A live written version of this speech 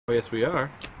Oh, yes, we are.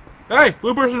 Hey!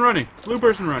 Blue person running! Blue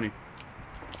person running!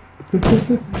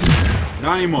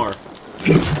 Not anymore.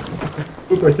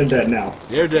 Blue person dead now.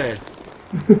 They're dead.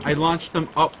 I launched them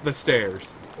up the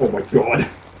stairs. Oh my god.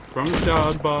 From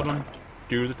the bottom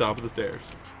to the top of the stairs.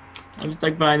 I'm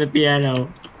stuck behind the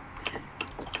piano.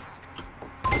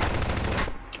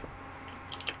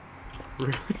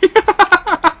 Really?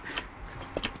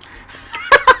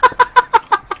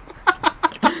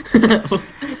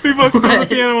 People come on the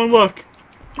piano and look.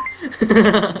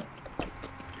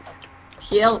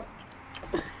 Heal.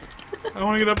 I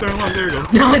want to get up there and look. There we go.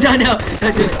 No, don't do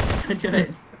it. Don't do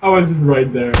it. I was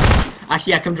right there.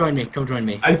 Actually, yeah, come join me. Come join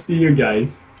me. I see you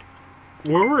guys.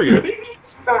 Where were you?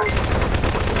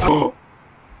 Oh.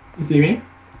 You see me?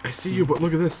 I see you, but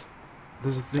look at this.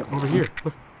 There's a thing over here.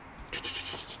 Look.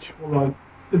 Hold on.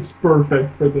 It's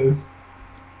perfect for this.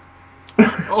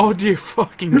 Oh dear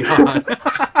fucking god.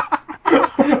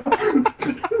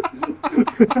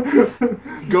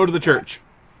 Go to the church.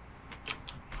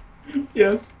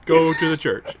 Yes. Go to the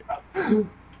church.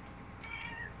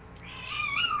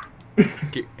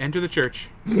 Enter the church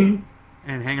and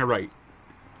hang a right.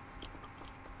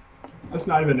 That's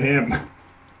not even him.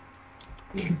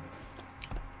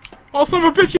 Oh, son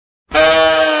of a bitch!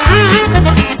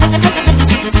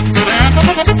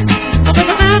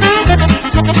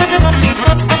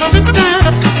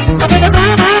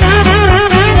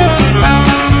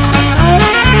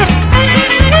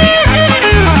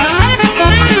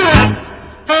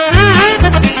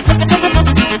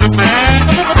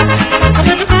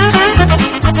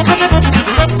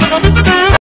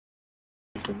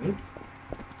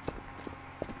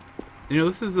 You know,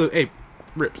 this is a hey,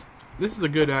 Rips. This is a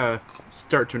good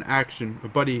start to an action, a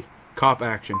buddy cop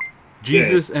action.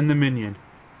 Jesus and the Minion.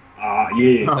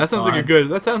 Yeah. That sounds like a good.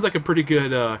 That sounds like a pretty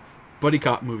good buddy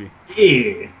cop movie.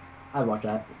 Yeah. I'd watch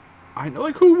that. I know,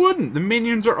 like who wouldn't? The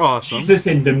Minions are awesome. Jesus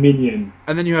and the Minion.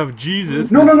 And then you have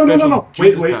Jesus. No. Wait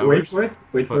Jesus for powers. it.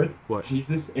 Wait for it. What?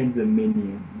 Jesus and the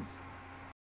Minions.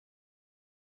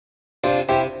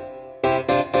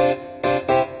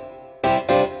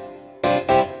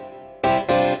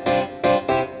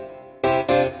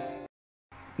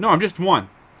 No, I'm just one.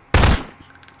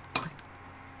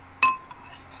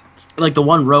 Like the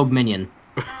one rogue minion.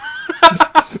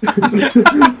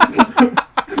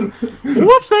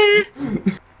 Whoopsie!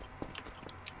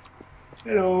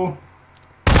 Hello.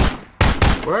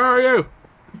 Where are you?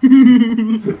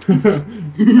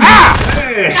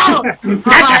 Hey! No!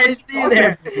 I see you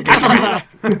there.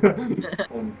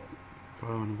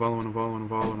 Following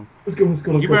him. Let's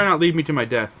go. You better not lead me to my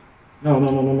death.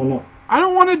 No. I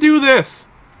don't want to do this.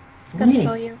 Gonna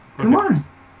kill you. Come on.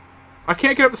 I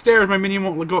can't get up the stairs. My minion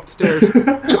won't go up the stairs.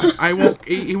 I won't.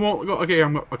 He won't go. Okay,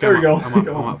 I'm. Okay, There we go. I'm up. Come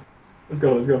I'm on. up. Let's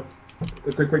go.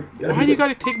 Quick. Why do you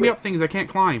gotta take me up things I can't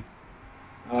climb?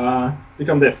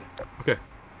 Become this. Okay.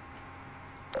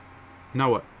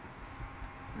 Now what?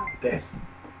 This.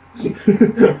 Where'd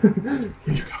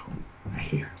you go? Right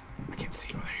here. I can't see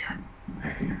you over here.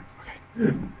 Right here. Okay.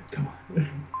 Come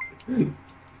on.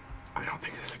 I don't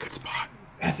think this is a good spot.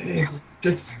 Yes, it is.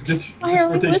 Just Why are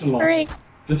we rotation whispering? lock.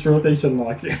 Just rotation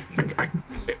lock. Yeah. Okay.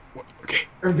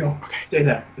 There we go. Okay. Stay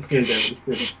there. Stay there.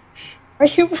 Shh. Are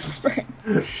you whispering?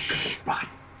 It's a great spot.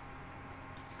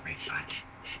 It's a great spot.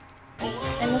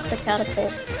 I missed the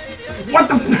catapult. What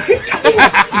the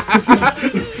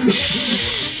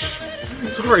frick?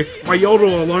 Sorry, my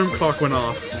Yodel alarm clock went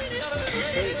off.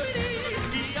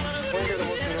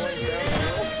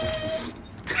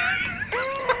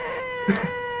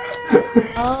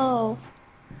 Oh.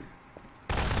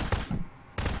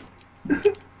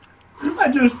 I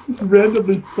just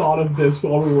randomly thought of this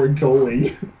while we were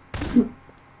going.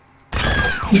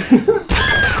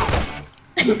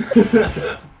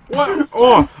 What?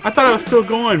 Oh, I thought I was still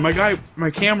going.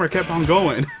 My camera kept on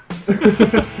going.